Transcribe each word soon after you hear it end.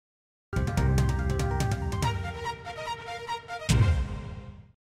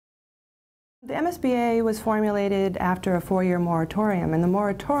The MSBA was formulated after a 4-year moratorium, and the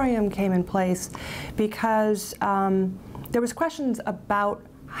moratorium came in place because there was questions about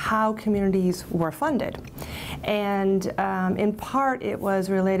how communities were funded. And in part it was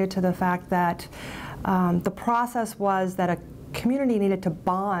related to the fact that the process was that a community needed to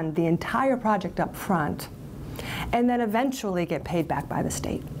bond the entire project up front and then eventually get paid back by the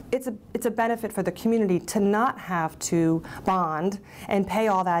state. It's a benefit for the community to not have to bond and pay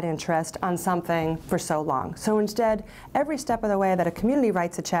all that interest on something for so long. So instead, every step of the way that a community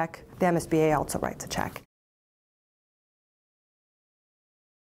writes a check, the MSBA also writes a check.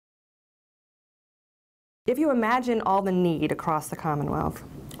 If you imagine all the need across the Commonwealth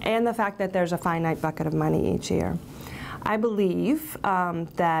and the fact that there's a finite bucket of money each year, I believe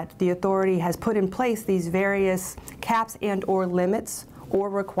that the authority has put in place these various caps and or limits or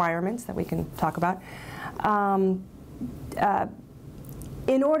requirements that we can talk about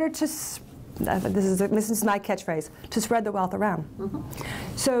in order to, this is my catchphrase, to spread the wealth around.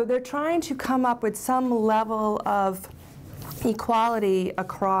 So they're trying to come up with some level of equality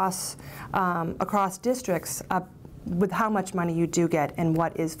across, across districts with how much money you do get and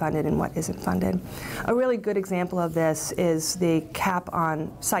what is funded and what isn't funded. A really good example of this is the cap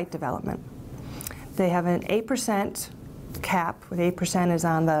on site development. They have an 8% cap, with 8% is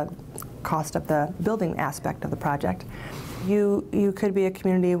on the cost of the building aspect of the project. You could be a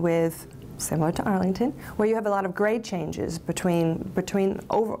community with, similar to Arlington, where you have a lot of grade changes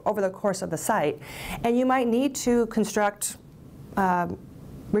over the course of the site, and you might need to construct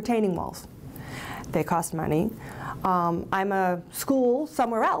retaining walls. They cost money. I'm a school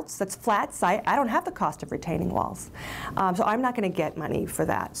somewhere else that's flat site. I don't have the cost of retaining walls. So I'm not going to get money for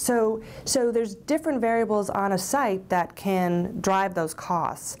that. So there's different variables on a site that can drive those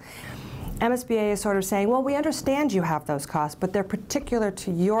costs. MSBA is sort of saying, well, we understand you have those costs, but they're particular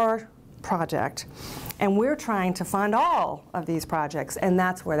to your project, and we're trying to fund all of these projects, and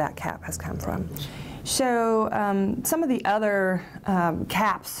that's where that cap has come from. So some of the other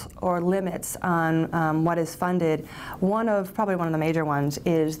caps or limits on what is funded, probably one of the major ones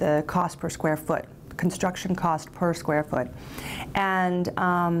is the cost per square foot, construction cost per square foot. And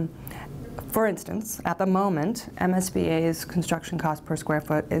for instance, at the moment, MSBA's construction cost per square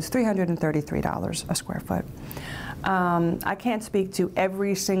foot is $333 a square foot. I can't speak to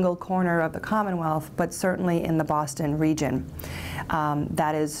every single corner of the Commonwealth, but certainly in the Boston region,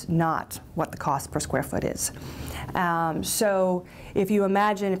 that is not what the cost per square foot is. So if you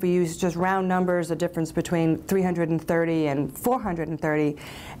imagine, if we use just round numbers, the difference between 330 and 430,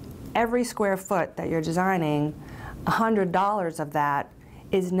 every square foot that you're designing, $100 of that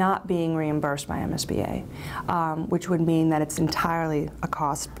is not being reimbursed by MSBA, which would mean that it's entirely a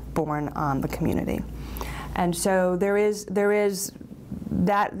cost borne on the community. And so there is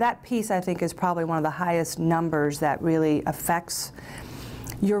that piece, I think, is probably one of the highest numbers that really affects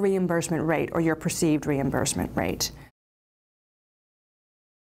your reimbursement rate or your perceived reimbursement rate.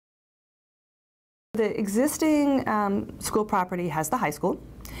 The existing school property has the high school.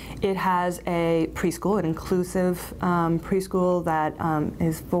 It has a preschool, an inclusive preschool that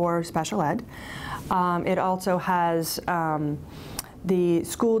is for special ed. It also has the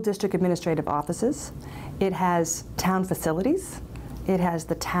school district administrative offices. It has town facilities. It has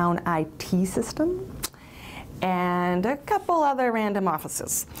the town IT system, and a couple other random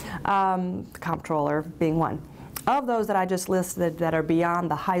offices, the comptroller being one. Of those that I just listed that are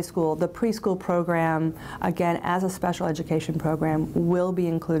beyond the high school, the preschool program, again, as a special education program, will be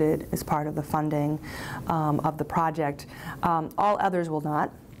included as part of the funding of the project. All others will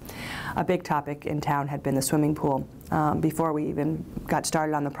not. A big topic in town had been the swimming pool. Before we even got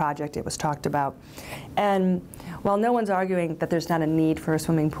started on the project, it was talked about. And while no one's arguing that there's not a need for a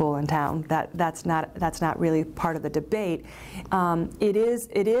swimming pool in town, that's not really part of the debate. It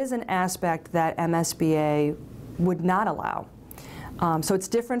is an aspect that MSBA would not allow. So it's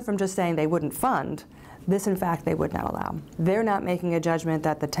different from just saying they wouldn't fund. This, in fact, they would not allow. They're not making a judgment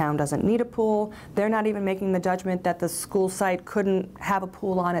that the town doesn't need a pool. They're not even making the judgment that the school site couldn't have a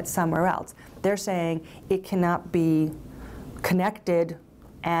pool on it somewhere else. They're saying it cannot be connected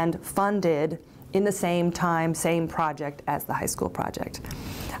and funded in the same time, same project as the high school project.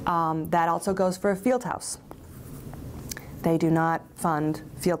 That also goes for a field house. They do not fund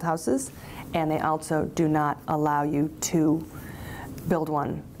field houses, and they also do not allow you to build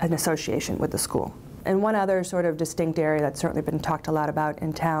one in association with the school. And one other sort of distinct area that's certainly been talked a lot about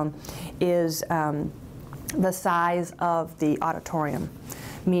in town is the size of the auditorium,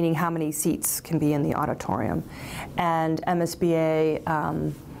 meaning how many seats can be in the auditorium. And MSBA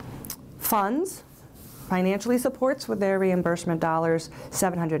financially supports with their reimbursement dollars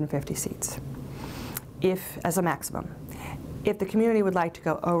 750 seats. as a maximum. If the community would like to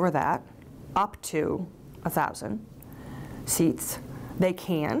go over that, up to 1,000 seats, they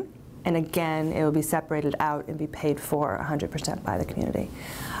can, and again, it will be separated out and be paid for 100% by the community.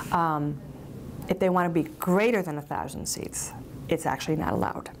 If they want to be greater than 1,000 seats, it's actually not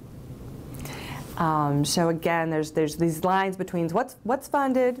allowed. So again, there's these lines between what's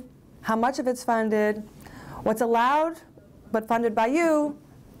funded, how much of it's funded, what's allowed but funded by you,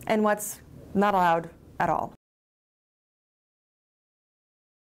 and what's not allowed at all.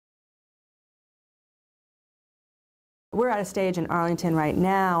 We're at a stage in Arlington right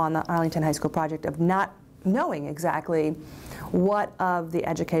now on the Arlington High School project of not knowing exactly what of the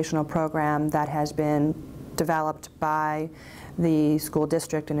educational program that has been developed by the school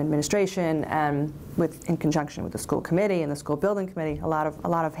district and administration and in conjunction with the school committee and the school building committee, a lot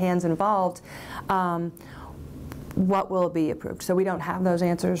of hands involved, what will be approved. So we don't have those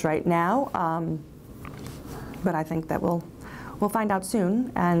answers right now, but I think that we'll find out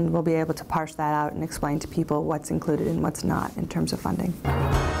soon, and we'll be able to parse that out and explain to people what's included and what's not in terms of funding.